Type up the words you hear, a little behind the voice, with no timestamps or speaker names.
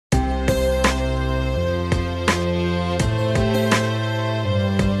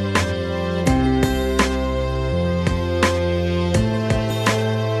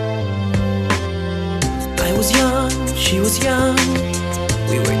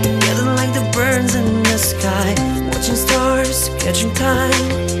climb,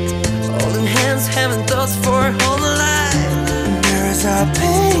 holding hands, having thoughts for a whole life. And there is a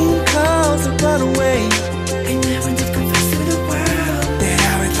pain calls to run away. I never did confess to the world that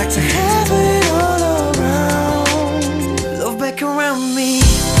I would like to have it all around. love back around me.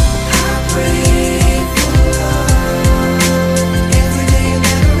 I pray for love every day and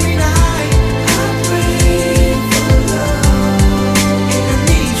every night. I pray for love, and I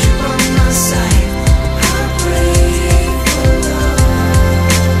need you by my side. I pray for love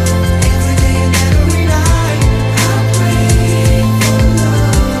every day and every night. I pray for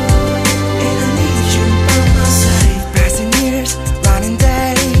love, and I need you by my side. Passing years, running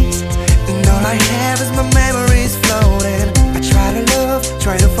days, and all I have is my memories floating. I try to love,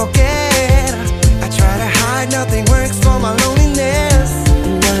 try to forget. I try to hide, nothing works for my loneliness.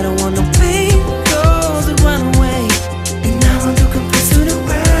 And I don't want no pain, goes and run away. And I want to confess to the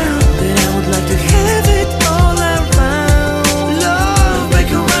world that I would like to have it all around, love back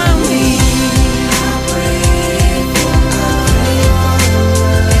around me. I pray for love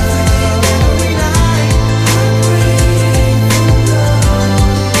every night. I pray for love,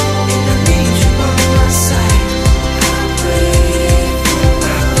 and I need you by my side. I pray for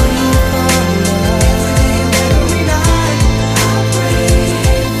love every day and every night. I pray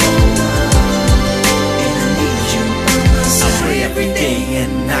for love, and I need you by my I side. pray every day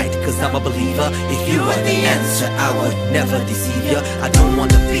and night, cause I'm a believer. If you are the answer, I would never deceive you. I don't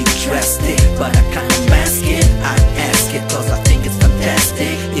wanna be drastic, but I kinda mask it. I ask it cause I think it's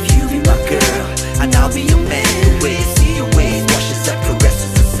fantastic. If you be my girl, and I'll be your man. Ways, see your ways, washes up,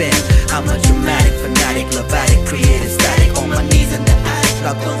 caresses the sand. I'm a dramatic, fanatic, love addict, creative static. On my knees in the attic,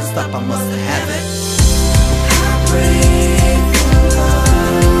 not gonna stop, I must have it. I pray